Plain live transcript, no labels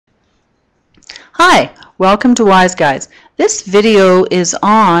Hi, welcome to Wise Guys. This video is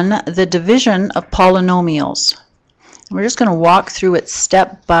on the division of polynomials. We're just going to walk through it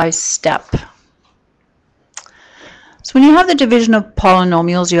step by step. So when you have the division of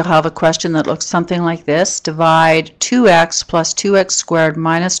polynomials, you'll have a question that looks something like this. Divide 2x plus 2x squared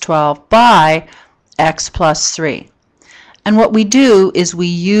minus 12 by x plus 3. And what we do is we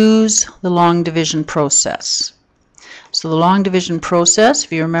use the long division process. So the long division process,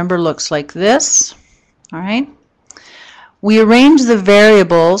 if you remember, looks like this. All right. We arrange the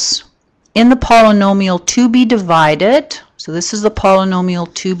variables in the polynomial to be divided. So this is the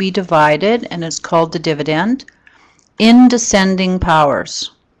polynomial to be divided, and it's called the dividend, in descending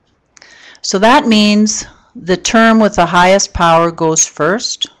powers. So that means the term with the highest power goes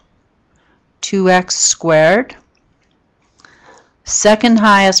first, 2x squared. Second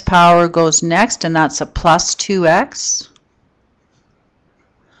highest power goes next, and that's a plus 2x.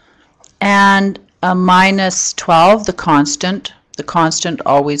 And a minus 12, the constant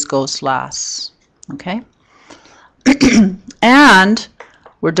always goes last. Okay? And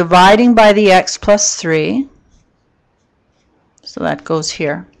we're dividing by the x plus 3. So that goes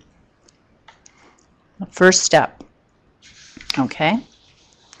here. The first step. Okay?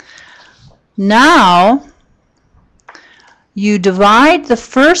 Now, you divide the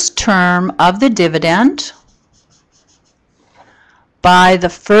first term of the dividend by the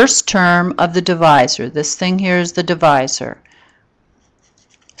first term of the divisor. This thing here is the divisor.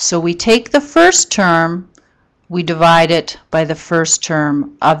 So we take the first term, we divide it by the first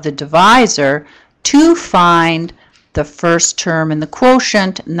term of the divisor to find the first term in the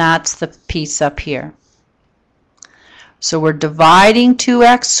quotient, and that's the piece up here. So we're dividing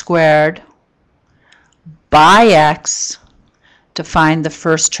 2x squared by x to find the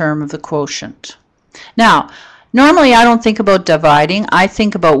first term of the quotient. Now, normally I don't think about dividing. I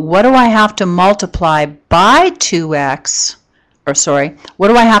think about what do I have to multiply by 2x, or sorry, what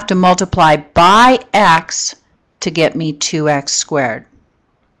do I have to multiply by x to get me 2x squared?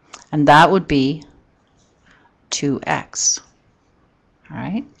 And that would be 2x. All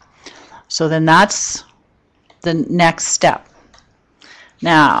right? So then that's the next step.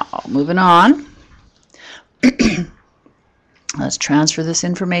 Now, moving on. Let's transfer this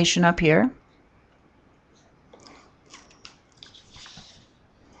information up here.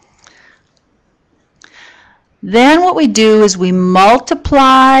 Then what we do is we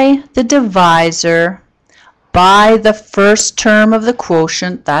multiply the divisor by the first term of the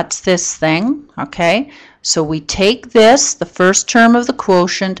quotient. That's this thing, okay? So we take this, the first term of the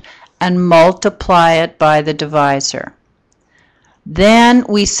quotient, and multiply it by the divisor. Then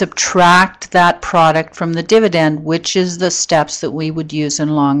we subtract that product from the dividend, which is the steps that we would use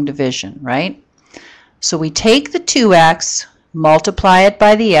in long division, right? So we take the 2x, multiply it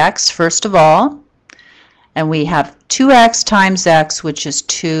by the x, first of all, and we have 2x times x, which is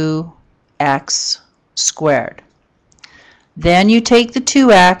 2x squared. Then you take the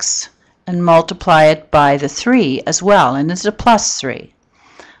 2x and multiply it by the 3 as well, and it's a plus 3.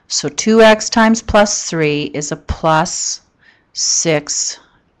 So 2x times plus 3 is a plus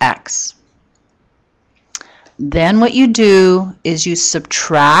 6x. Then what you do is you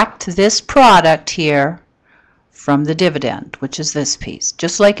subtract this product here from the dividend, which is this piece,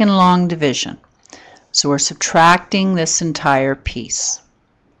 just like in long division. So we're subtracting this entire piece.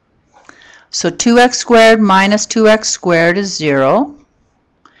 So 2x squared minus 2x squared is 0.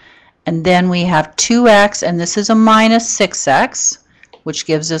 And then we have 2x, and this is a minus 6x, which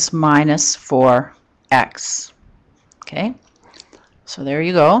gives us minus 4x. Okay? So there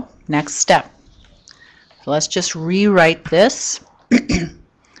you go. Next step. So let's just rewrite this.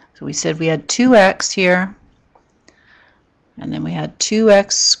 So we said we had 2x here, and then we had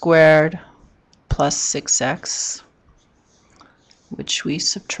 2x squared plus 6x, which we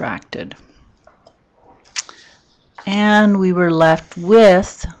subtracted. And we were left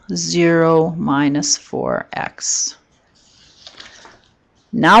with 0 minus 4x.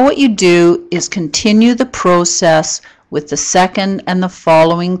 Now what you do is continue the process with the second and the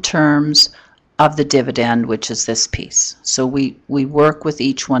following terms of the dividend, which is this piece. So we work with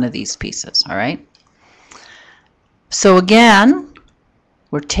each one of these pieces, all right? So again,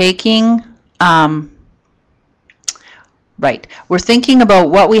 we're taking, we're thinking about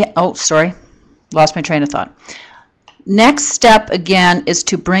what we, oh, sorry, lost my train of thought. Next step, again, is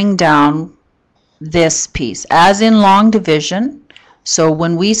to bring down this piece, as in long division. So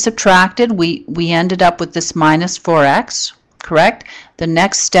when we subtracted, we ended up with this minus 4x, correct? The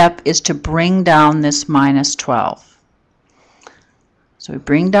next step is to bring down this minus 12. So we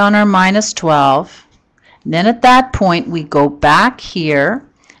bring down our minus 12. And then at that point, we go back here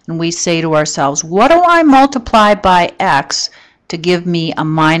and we say to ourselves, what do I multiply by x to give me a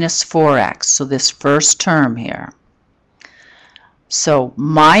minus 4x? So this first term here. So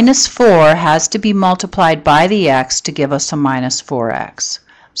minus 4 has to be multiplied by the x to give us a minus 4x.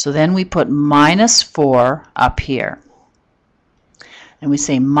 So then we put minus 4 up here. And we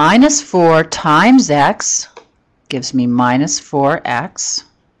say minus 4 times x gives me minus 4x.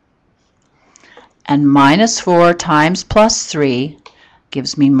 And minus 4 times plus 3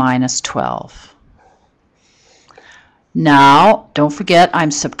 gives me minus 12. Now, don't forget,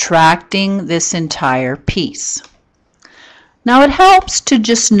 I'm subtracting this entire piece. Now, it helps to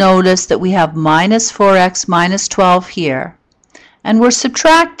just notice that we have minus 4x minus 12 here, and we're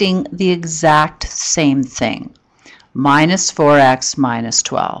subtracting the exact same thing, minus 4x minus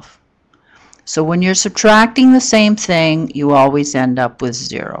 12. So when you're subtracting the same thing, you always end up with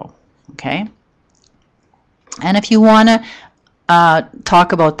 0, okay? And if you want to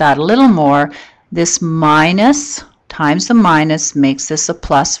talk about that a little more, this minus times the minus makes this a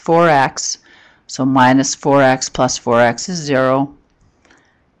plus 4x. So minus 4x plus 4x is 0.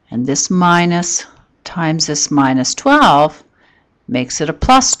 And this minus times this minus 12 makes it a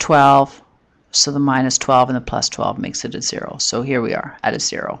plus 12. So the minus 12 and the plus 12 makes it a 0. So here we are at a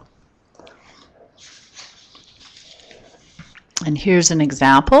 0. And here's an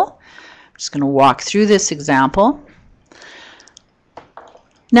example. I'm just going to walk through this example.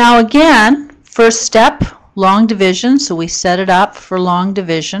 Now again, first step, long division. So we set it up for long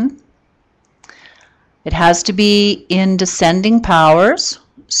division. It has to be in descending powers,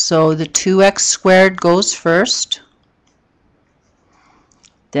 so the 2x squared goes first.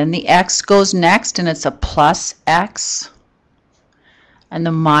 Then the x goes next, and it's a plus x. And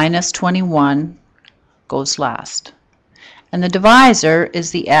the minus 21 goes last. And the divisor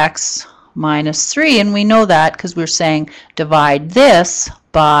is the x minus 3, and we know that because we're saying divide this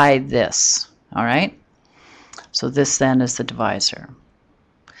by this. All right? So this then is the divisor.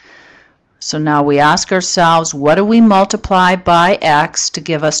 So now we ask ourselves, what do we multiply by x to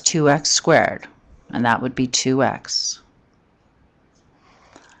give us 2x squared? And that would be 2x.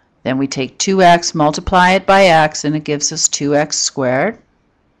 Then we take 2x, multiply it by x, and it gives us 2x squared.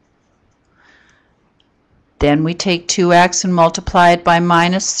 Then we take 2x and multiply it by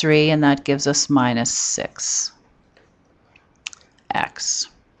minus 3, and that gives us minus 6x.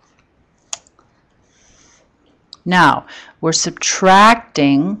 Now, we're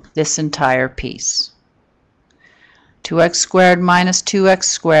subtracting this entire piece. 2x squared minus 2x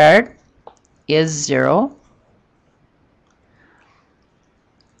squared is 0.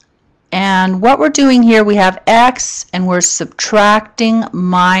 And what we're doing here, we have x, and we're subtracting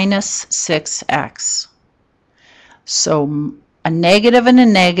minus 6x. So a negative and a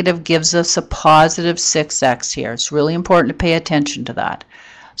negative gives us a positive 6x here. It's really important to pay attention to that.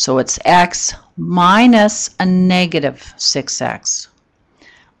 So it's x minus a negative 6x,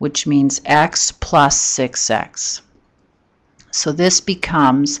 which means x plus 6x. So this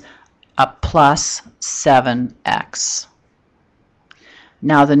becomes a plus 7x.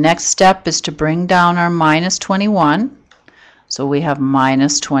 Now the next step is to bring down our minus 21. So we have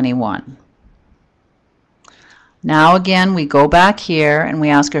minus 21. Now again, we go back here and we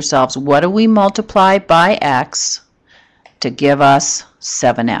ask ourselves, what do we multiply by x to give us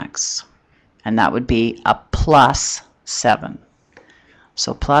 7x? And that would be a plus 7.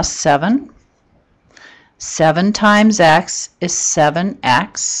 So plus 7. 7 times x is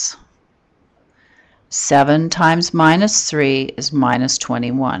 7x. 7 times minus 3 is minus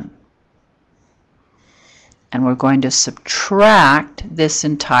 21. And we're going to subtract this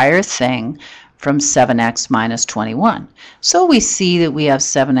entire thing from 7x minus 21. So we see that we have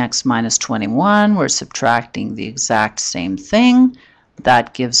 7x minus 21. We're subtracting the exact same thing.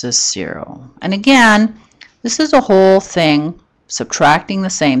 That gives us 0. And again, this is a whole thing, subtracting the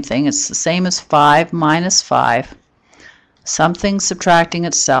same thing. It's the same as 5 minus 5. Something subtracting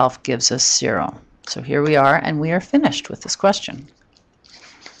itself gives us 0. So here we are, and we are finished with this question.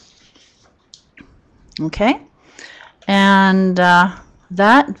 Okay, and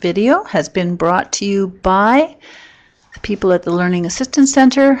that video has been brought to you by the people at the Learning Assistance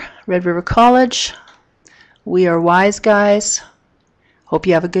Center, Red River College. We are wise guys. Hope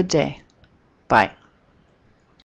you have a good day. Bye.